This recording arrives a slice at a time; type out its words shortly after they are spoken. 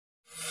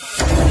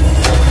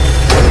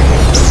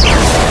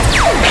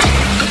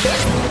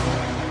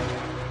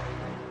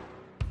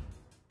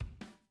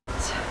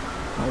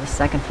the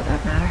second for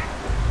that matter.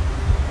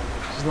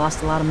 She's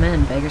lost a lot of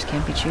men. Beggars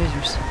can't be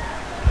choosers.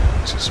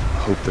 Just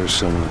hope there's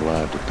someone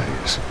alive to pay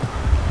us.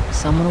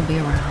 Someone will be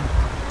around.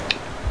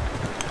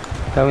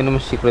 Dami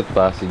naman secret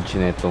passage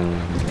na itong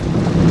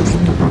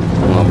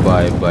mga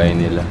bahay-bahay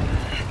nila.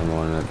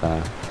 Tama na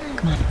tayo.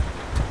 Come on.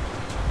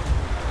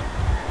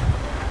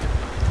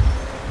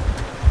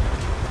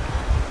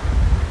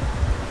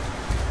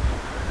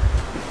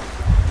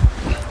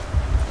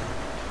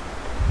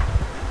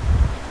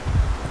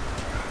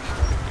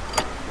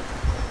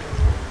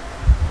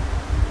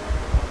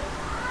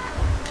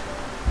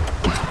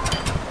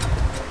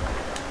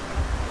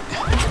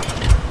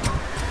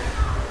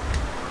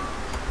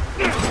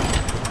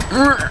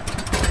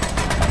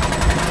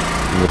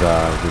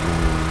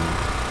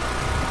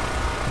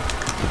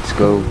 Let's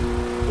go.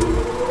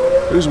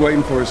 Who's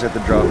waiting for us at the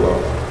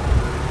drop-off?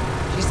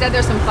 She said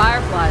there's some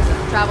fireflies that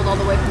have traveled all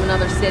the way from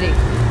another city.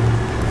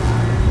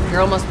 The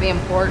girl must be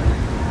important.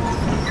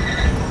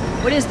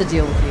 What is the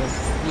deal with you?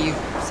 You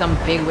some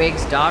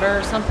bigwig's daughter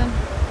or something?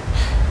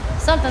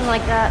 Something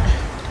like that.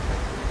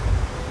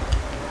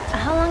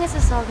 How long is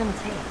this all gonna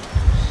take?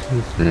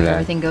 If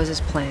everything goes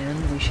as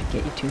planned, we should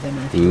get you to them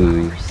in a few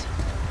hours.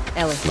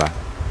 Ellie,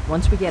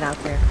 once we get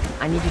out there,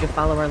 I need you to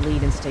follow our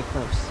lead and stay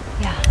close.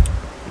 Yeah,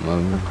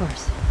 of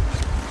course.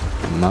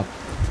 Map.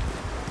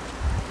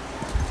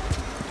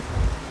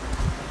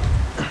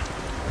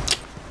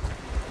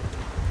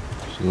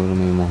 Siguro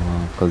may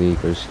mga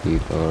clickers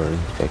dito or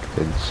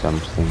infected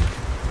something.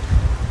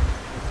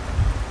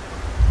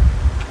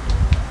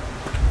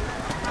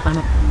 I'm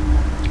up.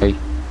 Hey.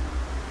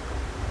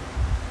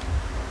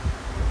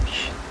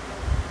 Shh.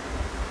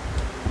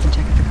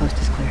 Check if the coast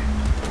is clear.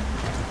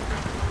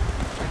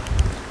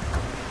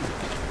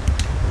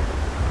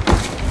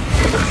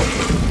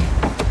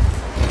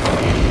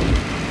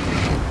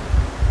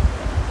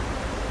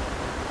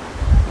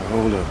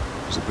 Hold up.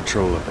 There's a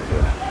patrol up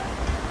ahead.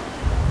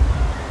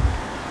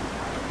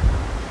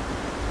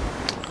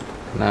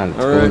 Nah, let's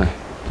All go right. na.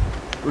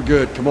 We're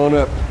good. Come on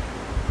up.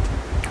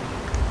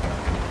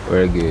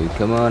 We're good.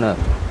 Come on up.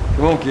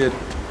 Come on, kid.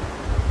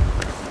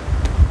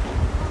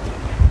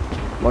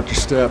 Watch your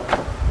step.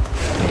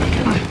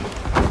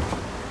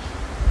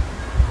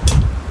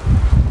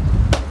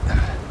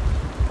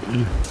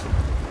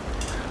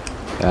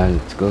 Yeah,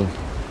 let's go.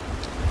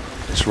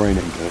 This rain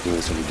ain't gonna do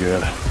us any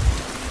good.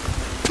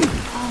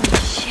 Holy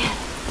shit.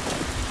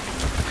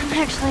 I'm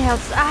actually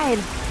outside.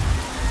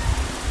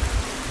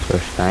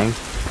 First time.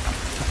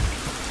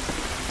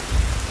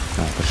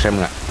 First time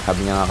nga.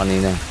 Sabi niya nga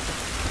kanina.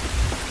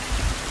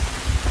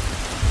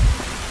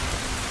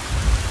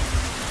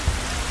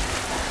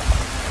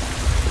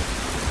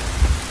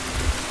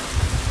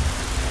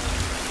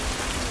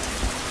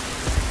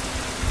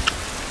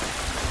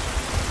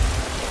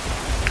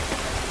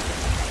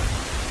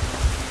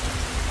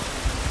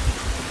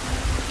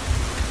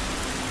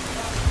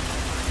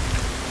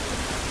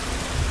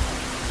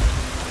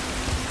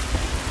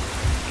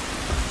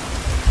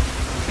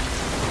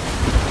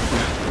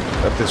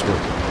 Up this way.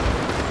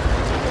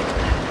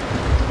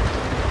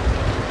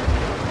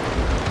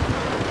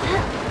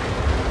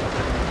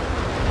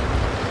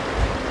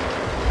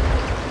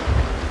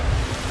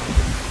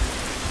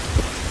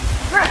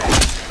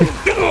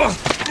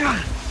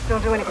 Don't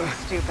do anything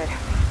stupid.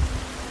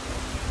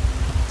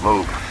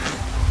 Move.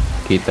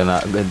 Kita na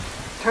agad.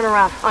 Turn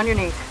around, on your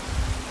knees.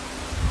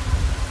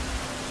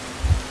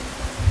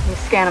 You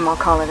scan him, I'll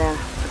call it in.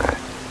 All right.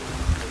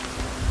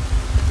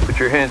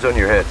 Put your hands on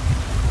your head.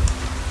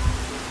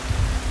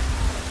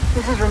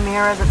 This is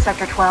Ramirez at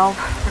Sector 12,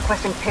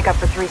 requesting pickup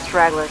for 3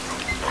 stragglers.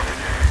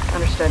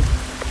 Understood.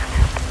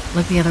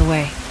 Look the other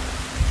way.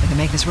 We can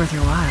make this worth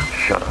your while.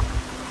 Shut up.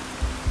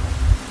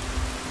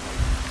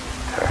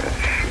 Tired of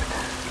this shit.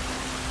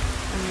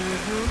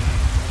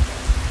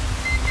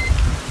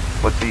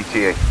 What's the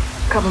ETA?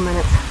 Couple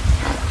minutes.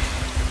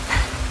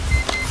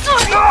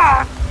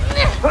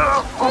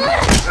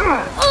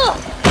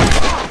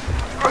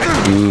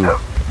 Dude.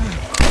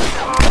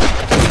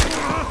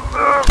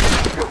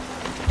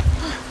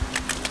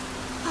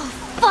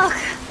 Fuck!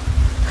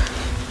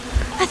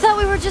 I thought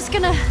we were just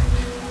gonna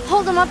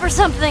hold him up or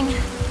something.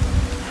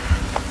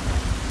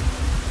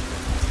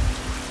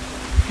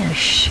 Oh,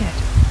 shit.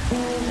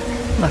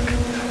 Look.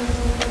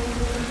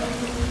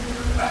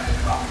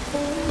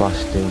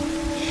 Busting.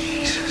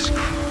 Jesus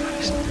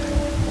Christ.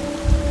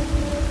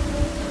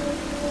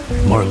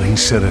 Marlene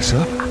set us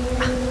up?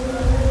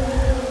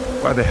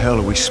 Why the hell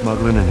are we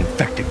smuggling an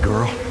infected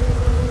girl?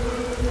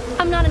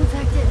 I'm not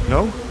infected.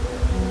 No?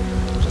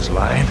 Just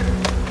lying?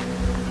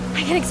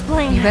 I can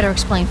explain. You better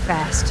explain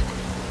fast.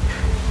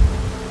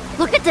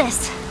 Look at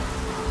this.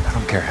 I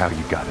don't care how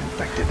you got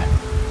infected.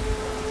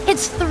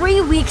 It's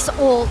 3 weeks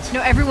old.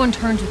 No, everyone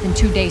turns within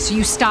 2 days, so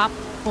you stop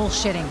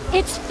bullshitting.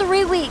 It's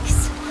 3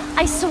 weeks.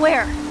 I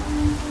swear.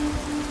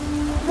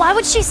 Why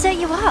would she set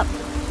you up?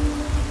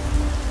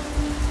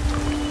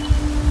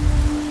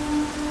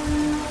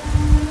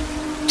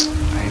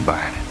 I ain't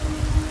buying it.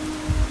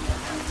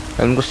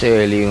 Alam ko si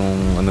Ellie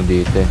yung ano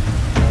dito eh.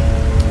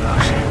 Oh,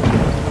 shit.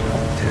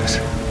 Tess,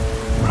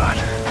 we're right.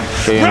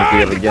 Siya yung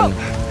natira dyan.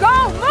 Go!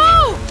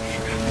 Move!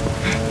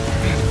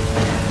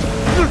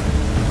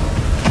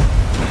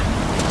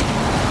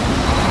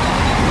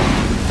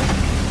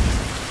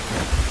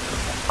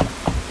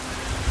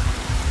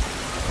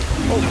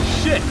 Holy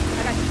shit!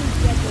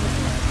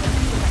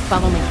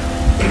 Follow me.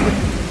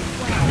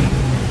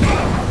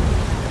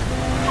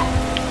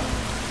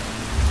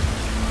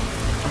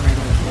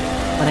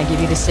 When I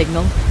give you the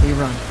signal, we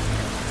run.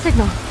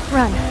 Signal.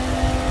 Run.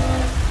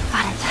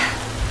 Got it.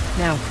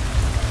 Now,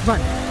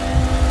 run.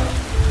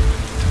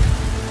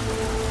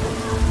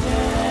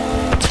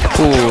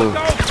 Ooh.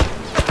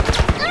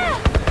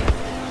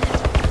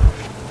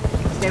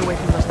 Stay away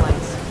from those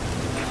lights.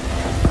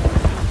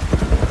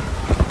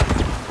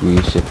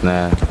 Wisit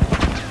na.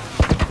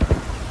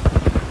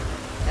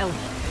 Ellie,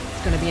 it's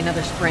gonna be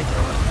another sprint.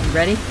 You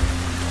ready?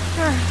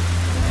 Sure.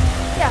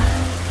 Yeah.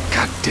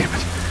 God damn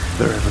it.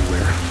 They're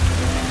everywhere.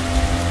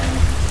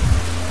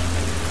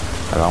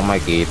 Alam ko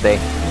makikita eh.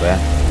 Diba?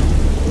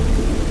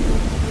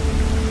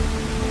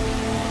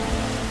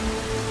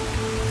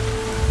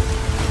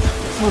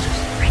 Soldiers,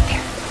 right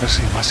there. I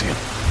see him, I see him.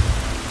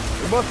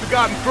 They must have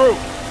gotten through.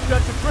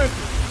 Shut the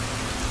trenches.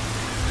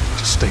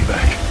 Just stay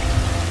back.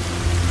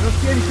 I don't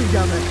see anything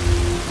down there.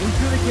 Are we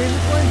sure they came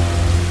this way?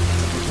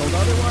 We're told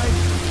otherwise.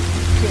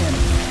 Scan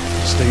it.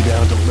 Stay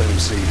down, don't let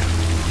him see you.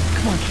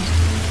 Come on, kid.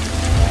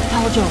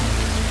 Follow Joel.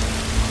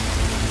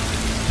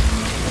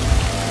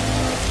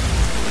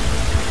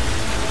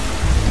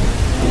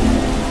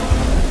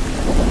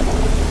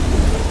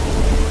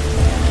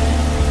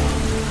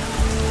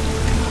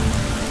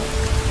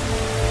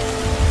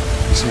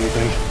 You see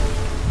anything?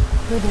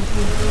 Good,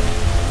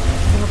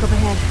 We'll look up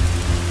ahead.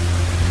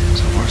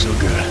 So far, so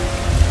good.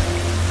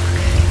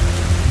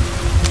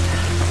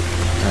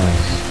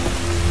 Nice.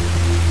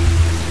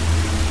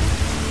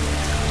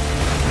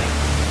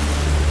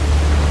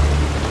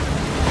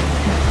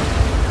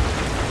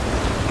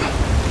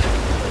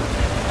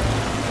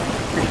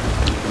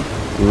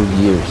 Good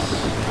years.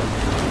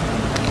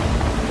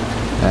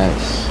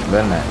 Nice.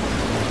 Very nice.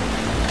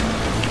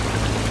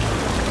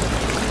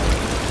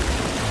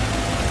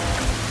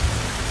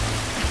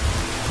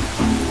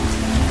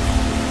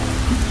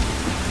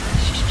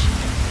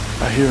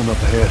 I hear him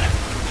up ahead.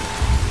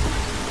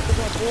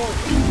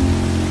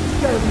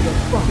 Gotta be the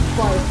fucking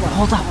Firefly.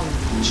 Hold up.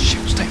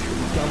 Shit, stay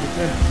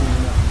there.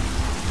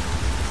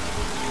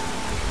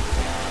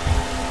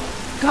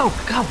 Go,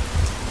 go.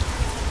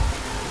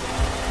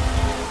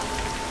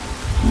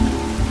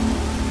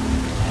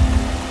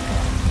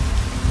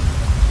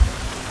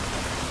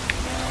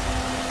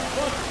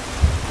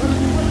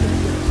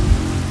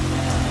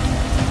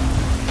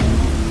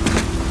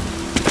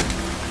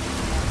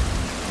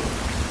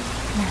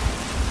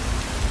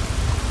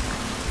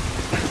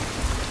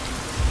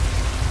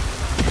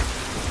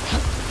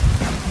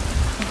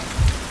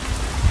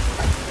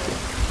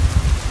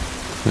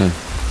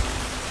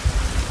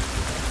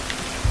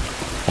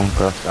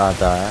 Cross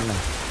ata yan eh.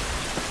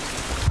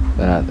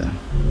 Ito natin.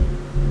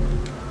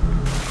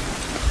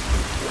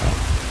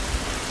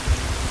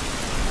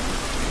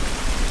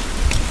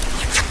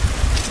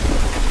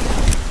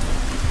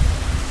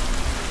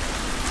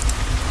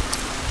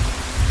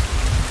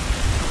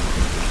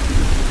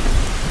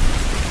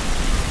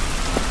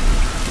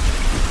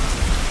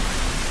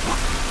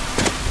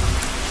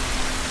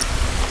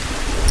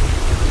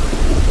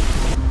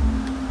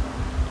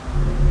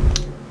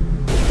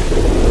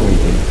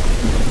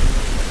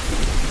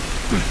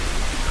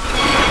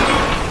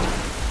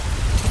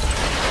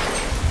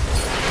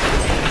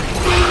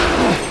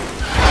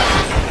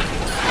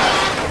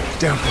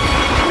 Down.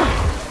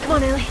 Come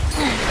on, Ellie.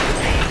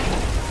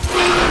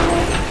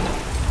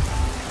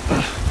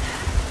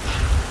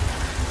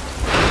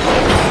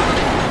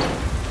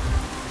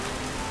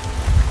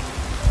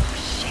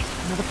 Shit,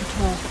 another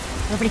patrol.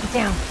 Everybody get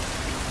down.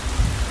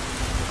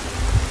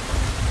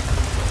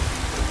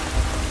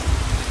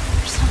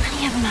 There's so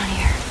many of them out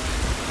here.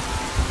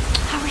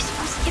 How are we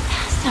supposed to get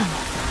past them?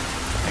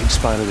 Ain't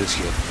spotted us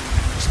yet.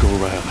 Let's go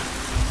around.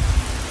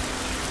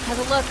 Have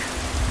a look.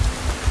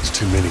 It's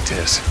too many,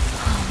 Tess.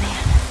 Oh, man.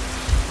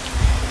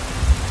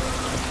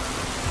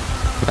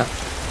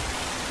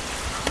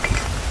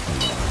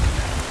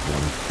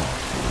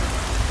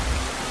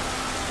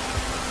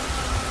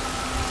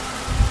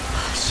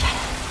 Oh, shit.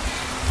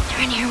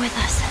 They're in here with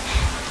us.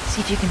 See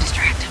if you can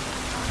distract him.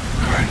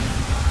 All right.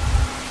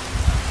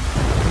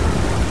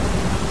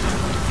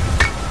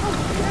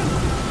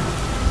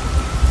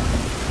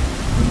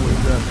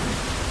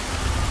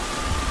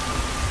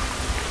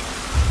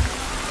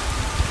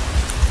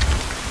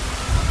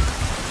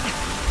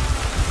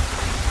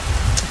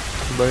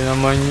 Sabay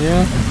naman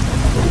niya.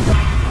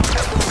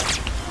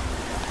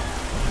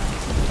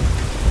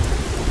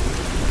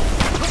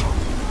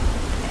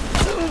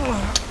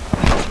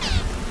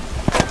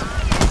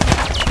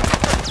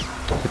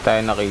 Kasi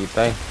tayo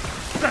nakita eh.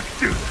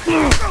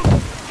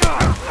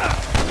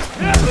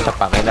 Sa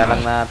pakila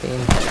lang natin.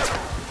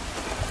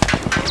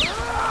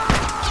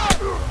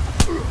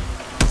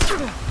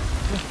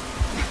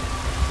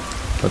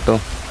 Ito.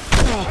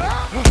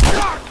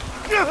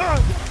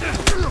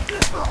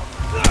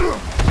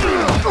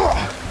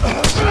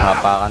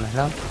 Hapa ka na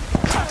lang.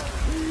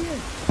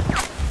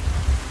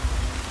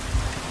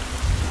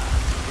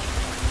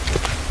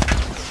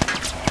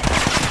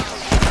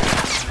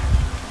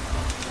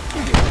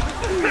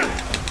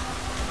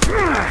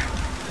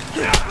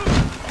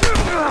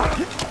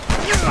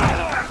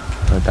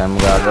 Wala tayong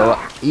magagawa.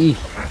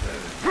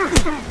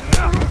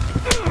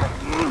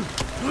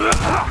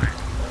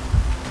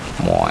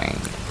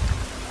 Moing.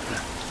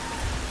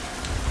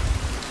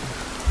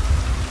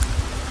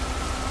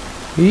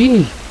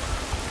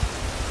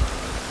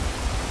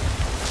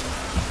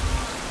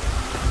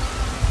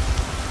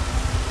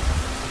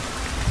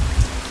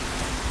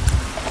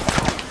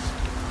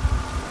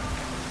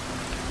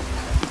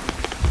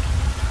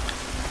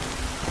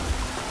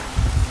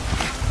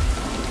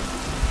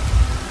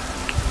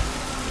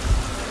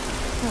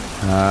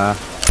 Ah.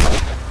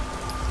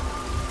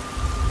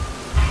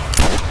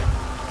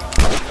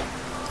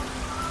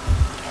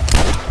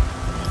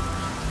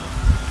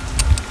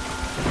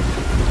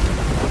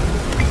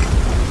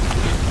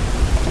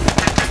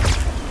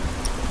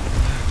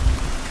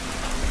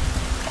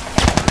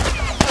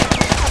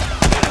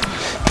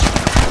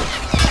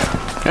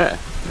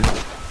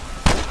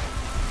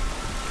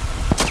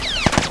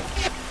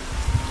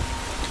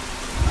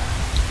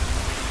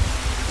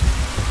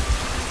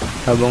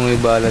 Habang may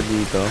bala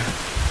dito.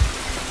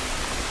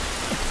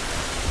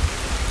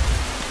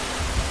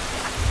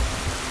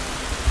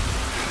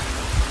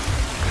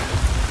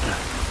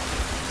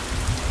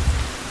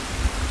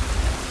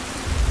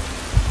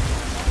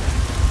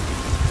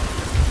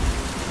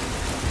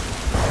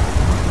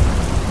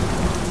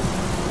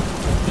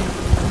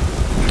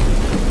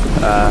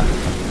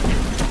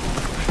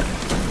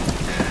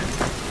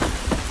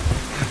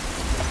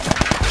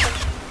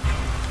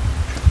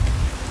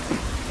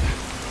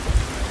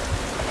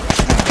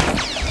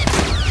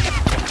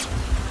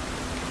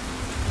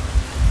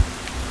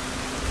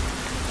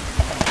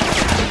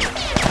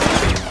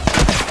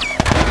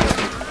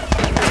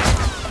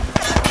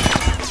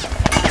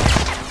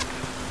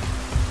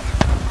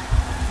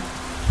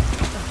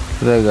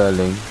 Saan tayo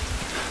galing?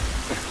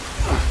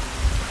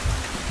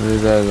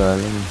 Saan tayo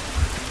galing?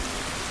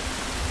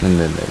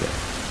 Nandalaga.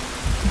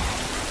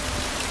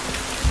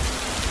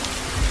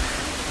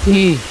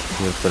 Yun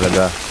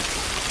talaga.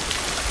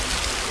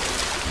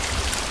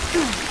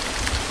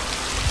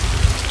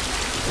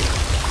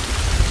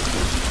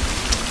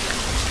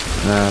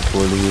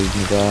 Puligid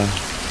nito.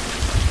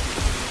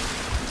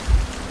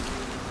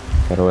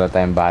 Pero wala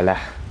tayong bala.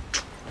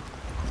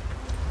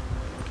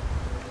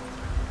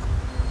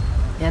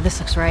 Yeah,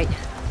 this looks right.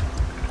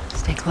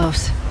 Stay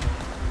close.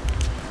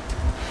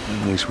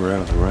 At least we're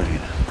out of the rain.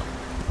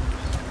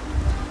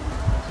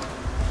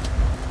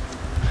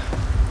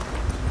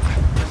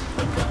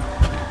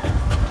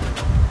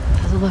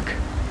 How's it look?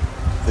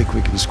 I think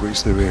we can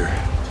squeeze through here.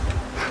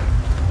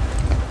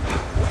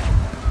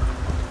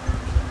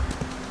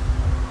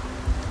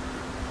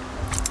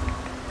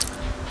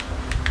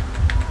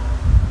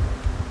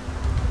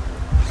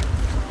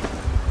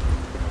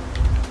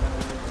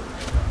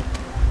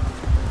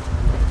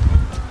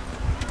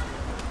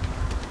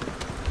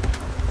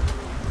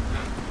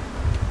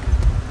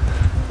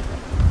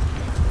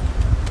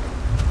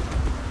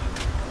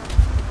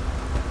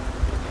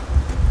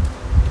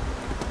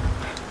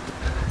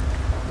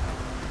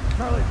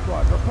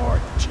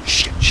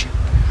 Shit.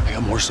 I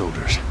got more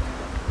soldiers.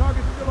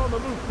 Target's still on the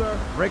loose, sir.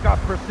 Break off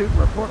pursuit and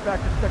report back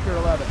to Sector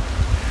 11. I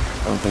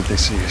don't think they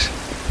see us.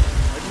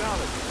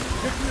 Acknowledge.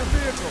 Get to your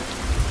vehicle.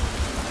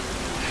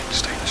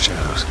 Stay in the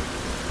shadows.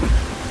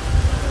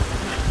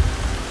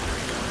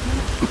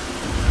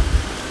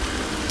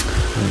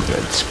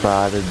 Good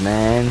spotted,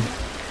 man.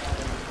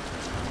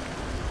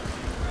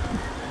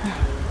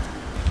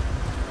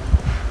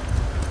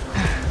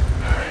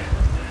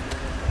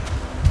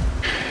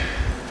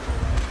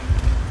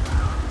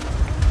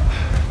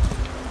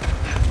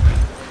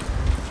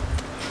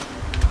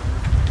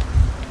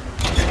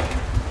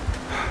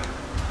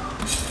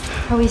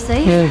 Are we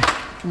safe?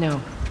 No,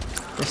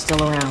 they're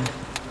still around.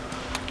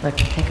 Look,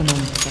 take a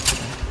moment to check it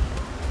out.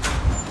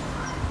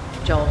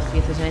 Joel, see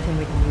if there's anything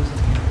we can use in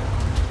here.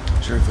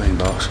 Sure thing,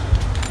 boss.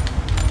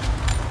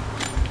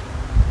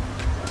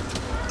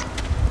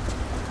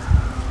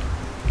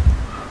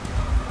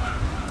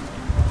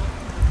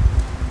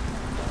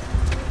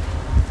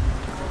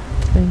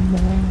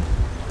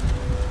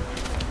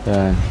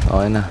 Yan,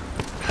 okay na.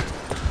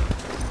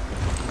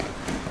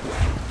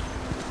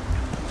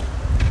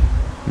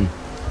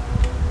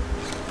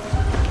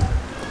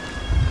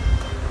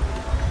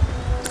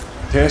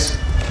 Tess,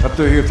 up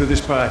through here through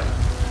this pipe. I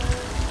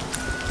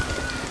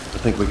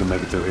think we can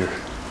make it through here.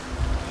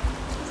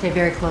 Stay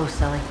very close,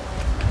 Sully.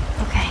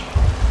 Okay.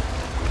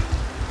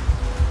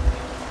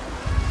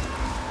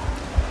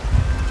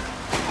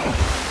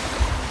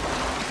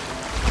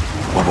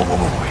 Whoa.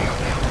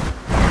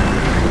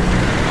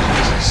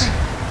 Jesus.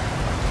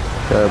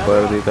 Kaya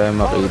para di tayo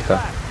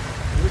makita.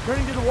 We're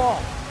returning to the wall.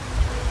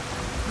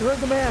 You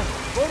heard the man.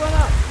 We'll run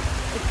up.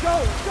 Let's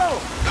go. Come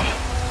on.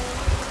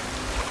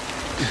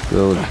 Let's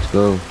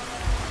go.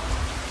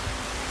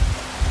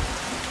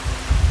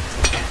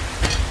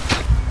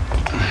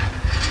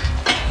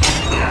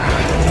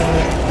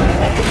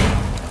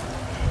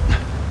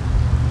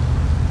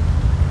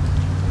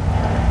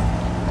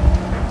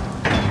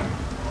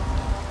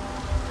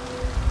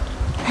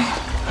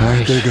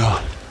 They're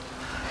gone.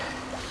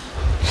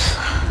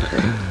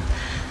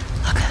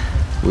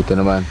 Buti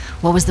naman.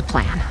 What was the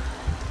plan?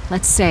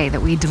 Let's say that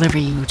we deliver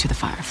you to the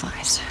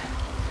Fireflies.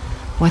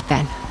 What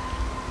then?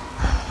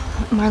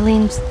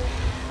 Marlene's...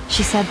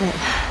 She said that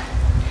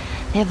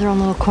they have their own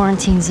little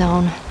quarantine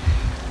zone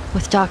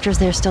with doctors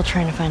there still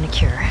trying to find a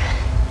cure.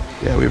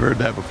 Yeah, we've heard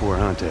that before,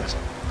 huh, Tess?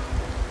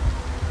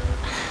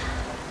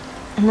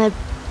 And that...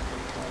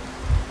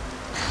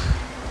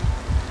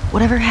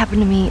 whatever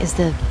happened to me is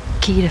the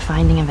key to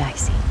finding a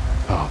vaccine.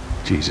 Oh,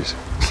 Jesus.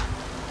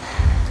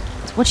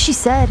 It's what she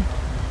said.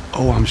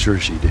 Oh, I'm sure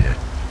she did.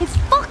 Hey,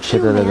 fuck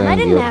Shit, you, man. I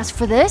didn't yeah. ask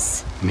for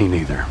this. Me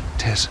neither.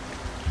 Tess,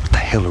 what the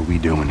hell are we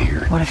doing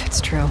here? What if it's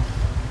true?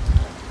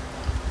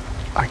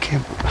 I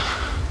can't...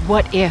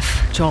 What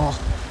if, Joel?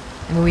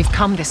 I mean, we've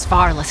come this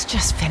far. Let's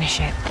just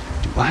finish it.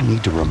 Do I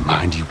need to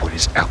remind you what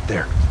is out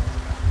there?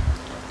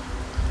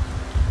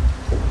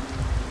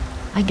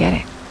 I get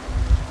it.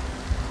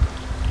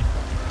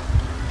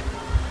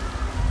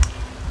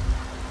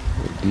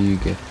 What do you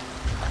get?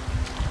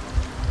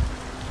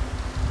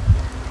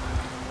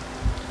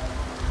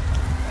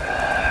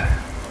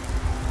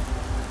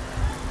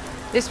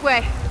 This way.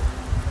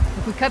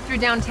 If we cut through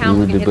downtown,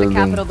 we can hit the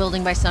Capitol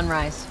building by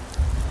sunrise.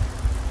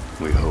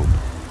 We hope.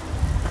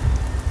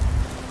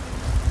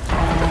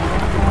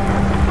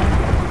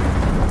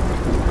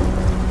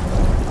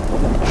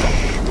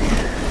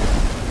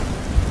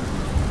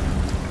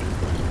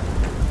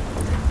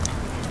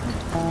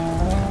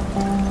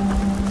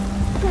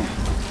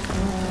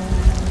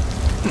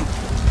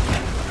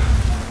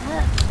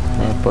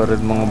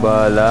 Parad mga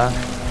bala.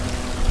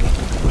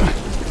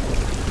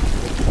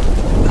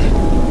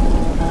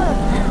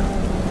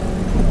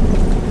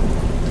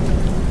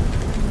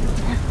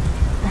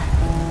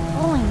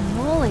 Holy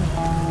moly.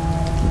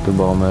 Ito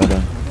baka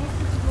meron.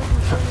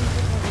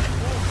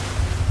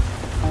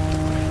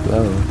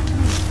 Wow.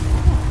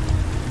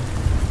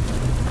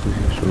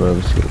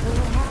 Survival skill.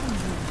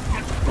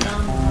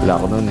 Wala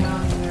ko nun eh.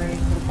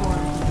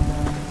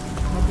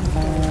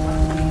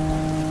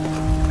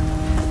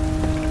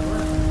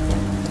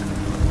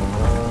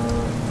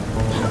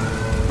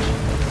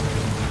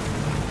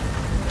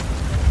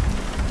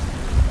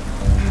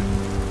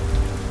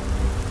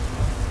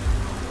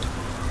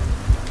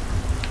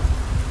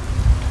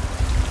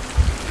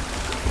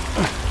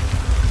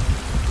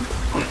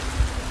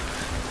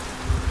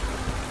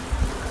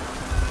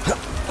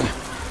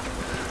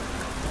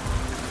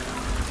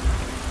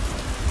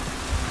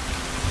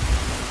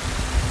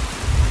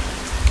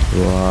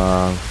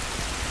 Wow.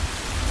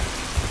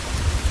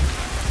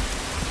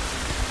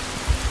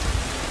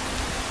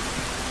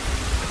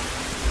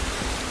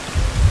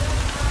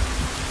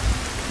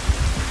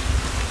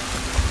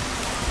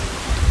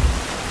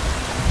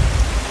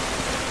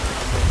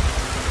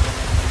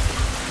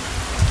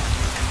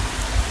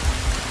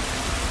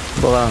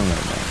 Baka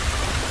naman.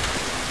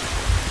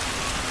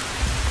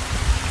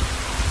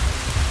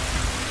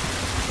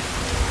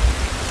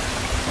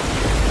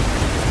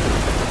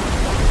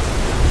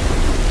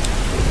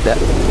 That.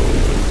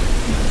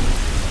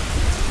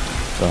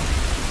 So,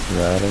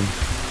 larong.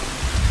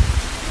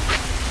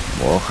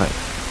 Okay.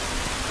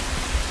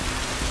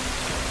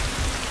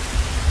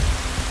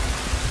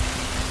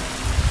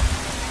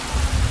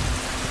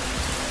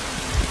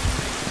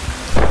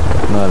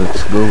 Now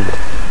let's go.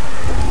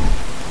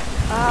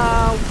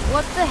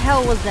 What the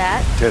hell was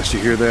that? Tess,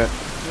 you hear that?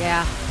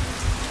 Yeah.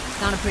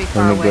 Sounded pretty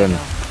far Ano away, gan?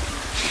 though.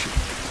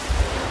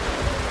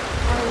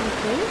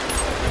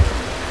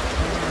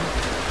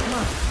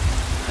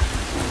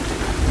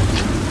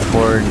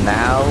 For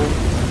now,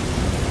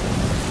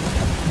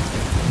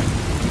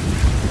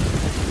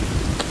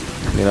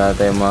 hindi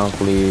natin yung mga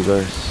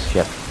clickers.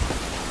 Shit.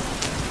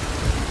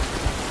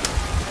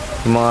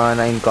 Yung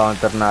mga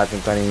na-encounter natin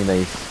kanina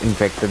is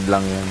infected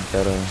lang yan.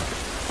 Pero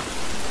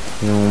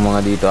yung mga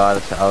dito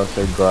sa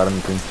outside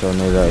quarantine zone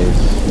nila is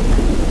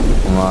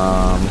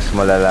mga mas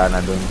malala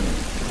na dun.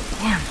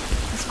 Damn,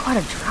 that's quite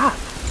a drop.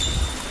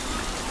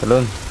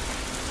 Talon.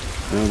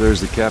 Well,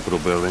 there's the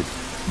Capitol building.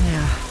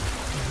 Yeah.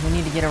 We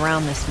need to get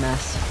around this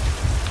mess.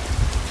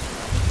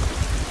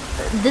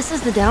 This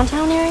is the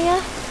downtown area?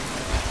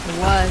 It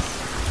was.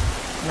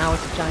 Now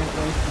it's a giant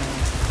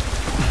wasteland.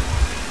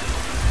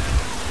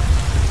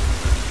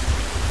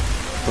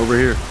 Over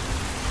here.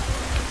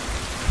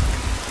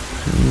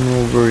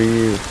 Over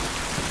here.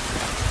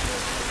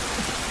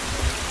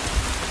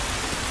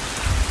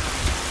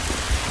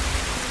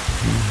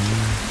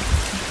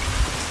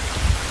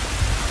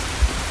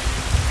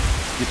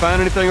 You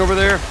find anything over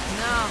there?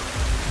 No.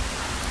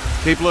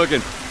 Keep looking.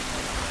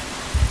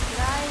 Did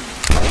I...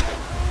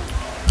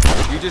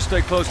 You just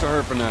stay close to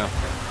her for now.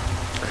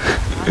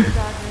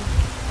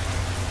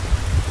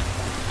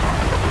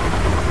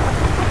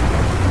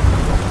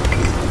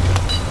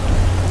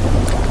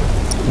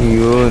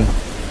 Yun.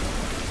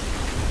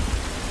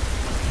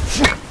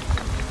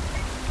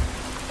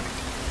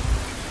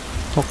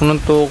 Ako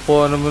ng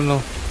toko, ano ba no?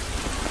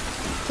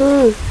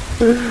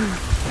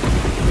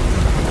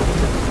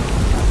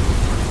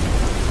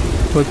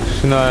 Ba't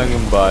sinayang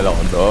yung bala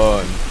ko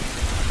doon?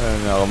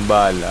 Ano akong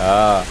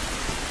bala.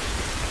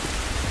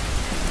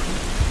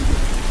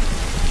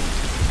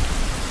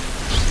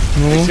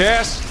 Hey,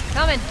 Tess!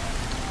 Coming.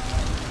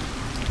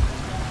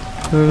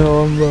 Ano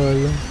akong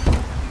bala.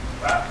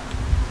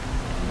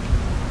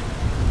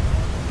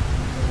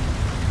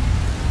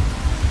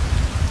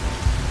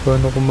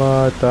 Paano ko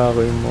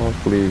ma-atake yung mga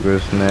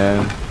clickers na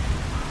yan?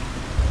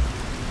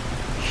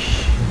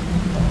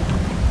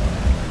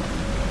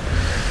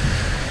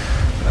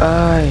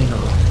 Ay, no.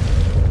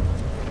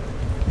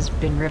 It's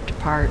been ripped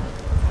apart.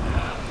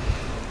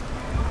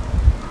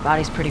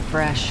 Body's pretty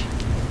fresh.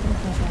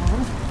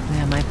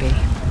 Yeah, it might be.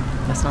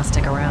 Let's not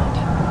stick around.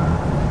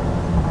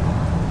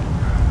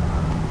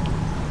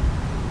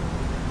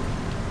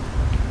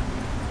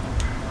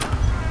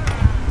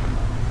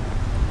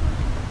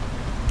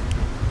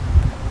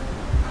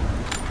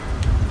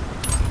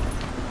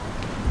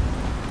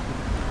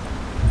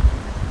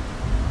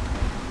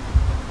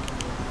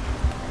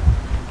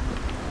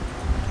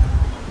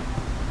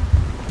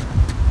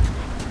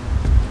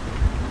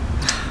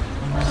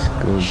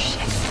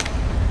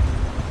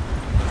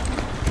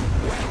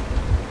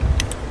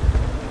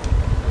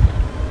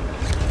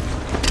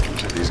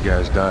 These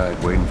guys died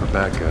waiting for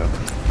backup.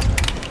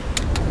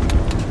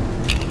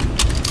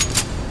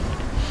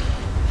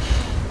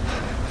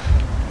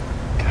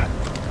 God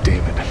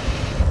damn it.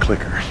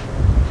 Clicker.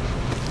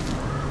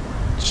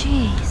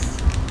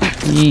 Jeez.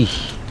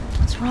 Yeesh.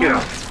 What's wrong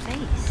with his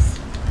face?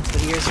 That's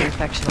what years of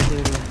infection will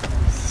do to you.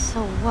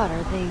 So what,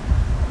 are they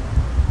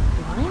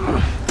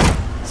blind?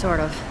 Sort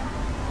of.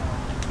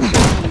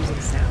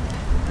 Using sound.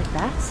 Like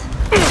bats?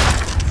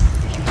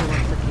 If you do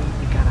work looking,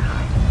 you gotta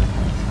hide.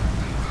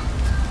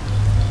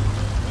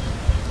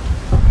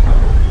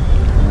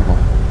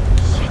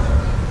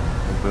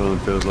 The building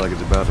feels like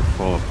it's about to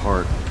fall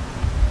apart.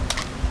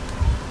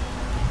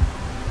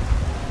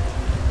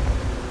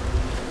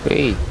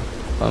 Wait.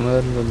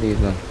 Meron ba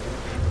dito?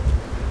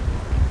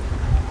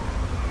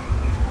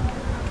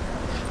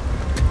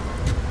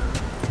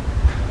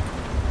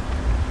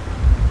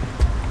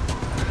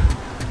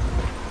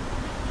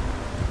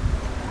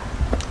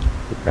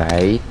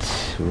 Right.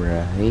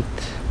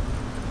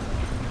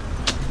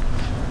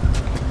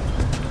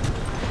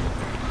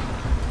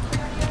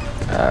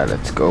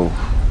 Let's go.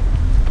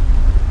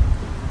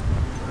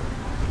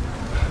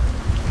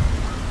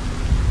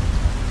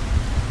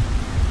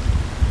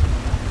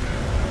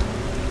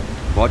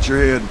 Watch your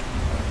head.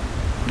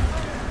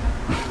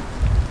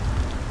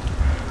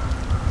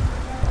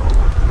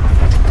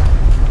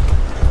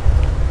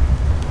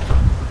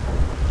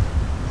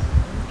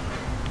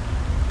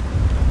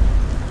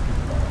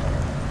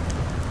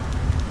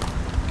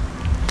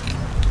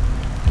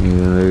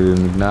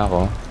 Narinig na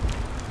ako.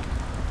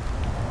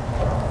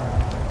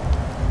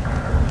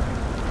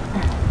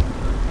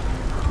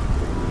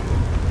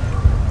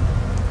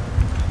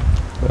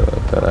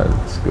 Tara,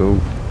 let's go.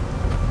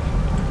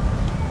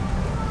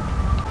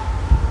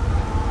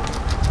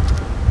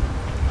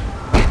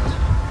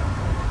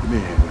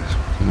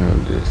 Now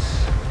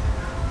this.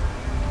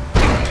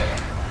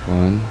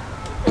 1,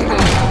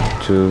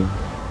 2,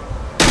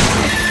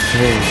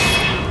 3.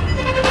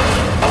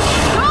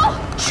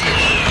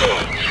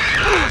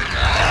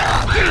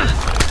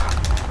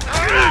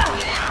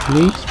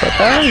 Please,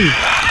 patay!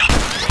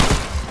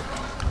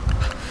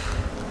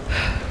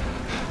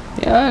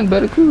 Yan,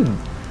 very good.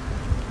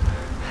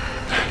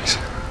 Thanks.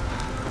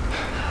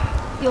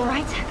 You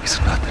alright? It's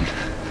nothing.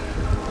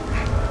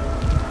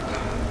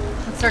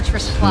 Let's search for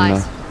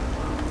supplies.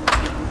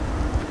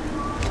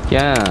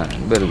 Yan,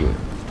 very good.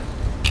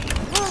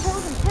 Oh, that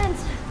was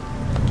intense.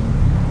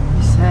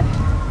 You said.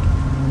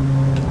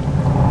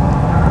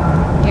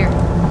 Here,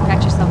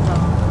 patch yourself up.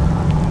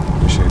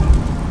 Appreciate it.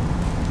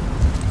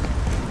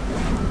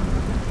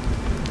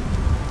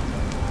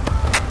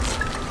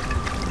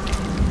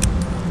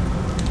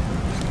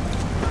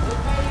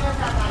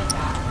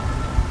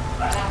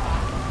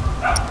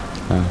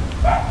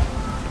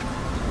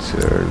 It's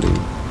early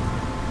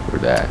for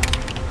that.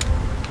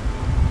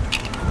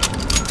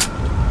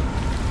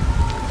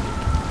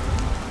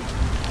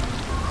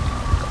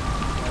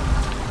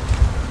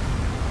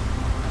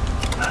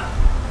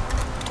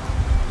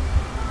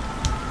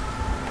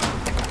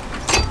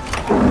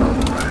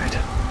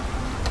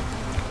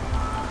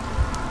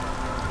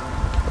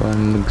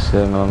 Paano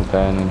nagsama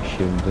tayo ng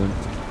shield dun?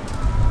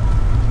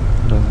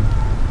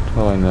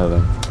 Okay na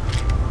lang.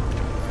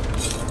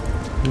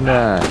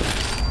 Nice.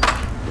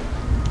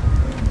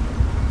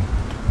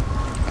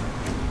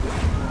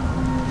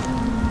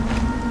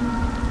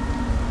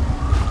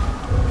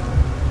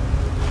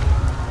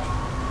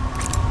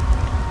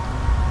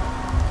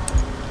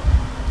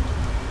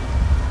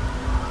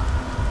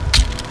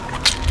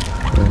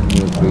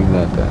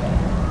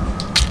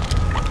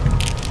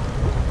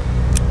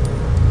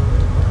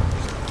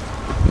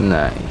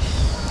 Nice.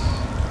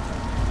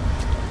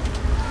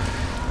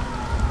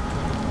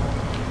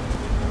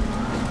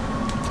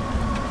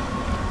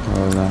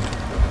 Wala.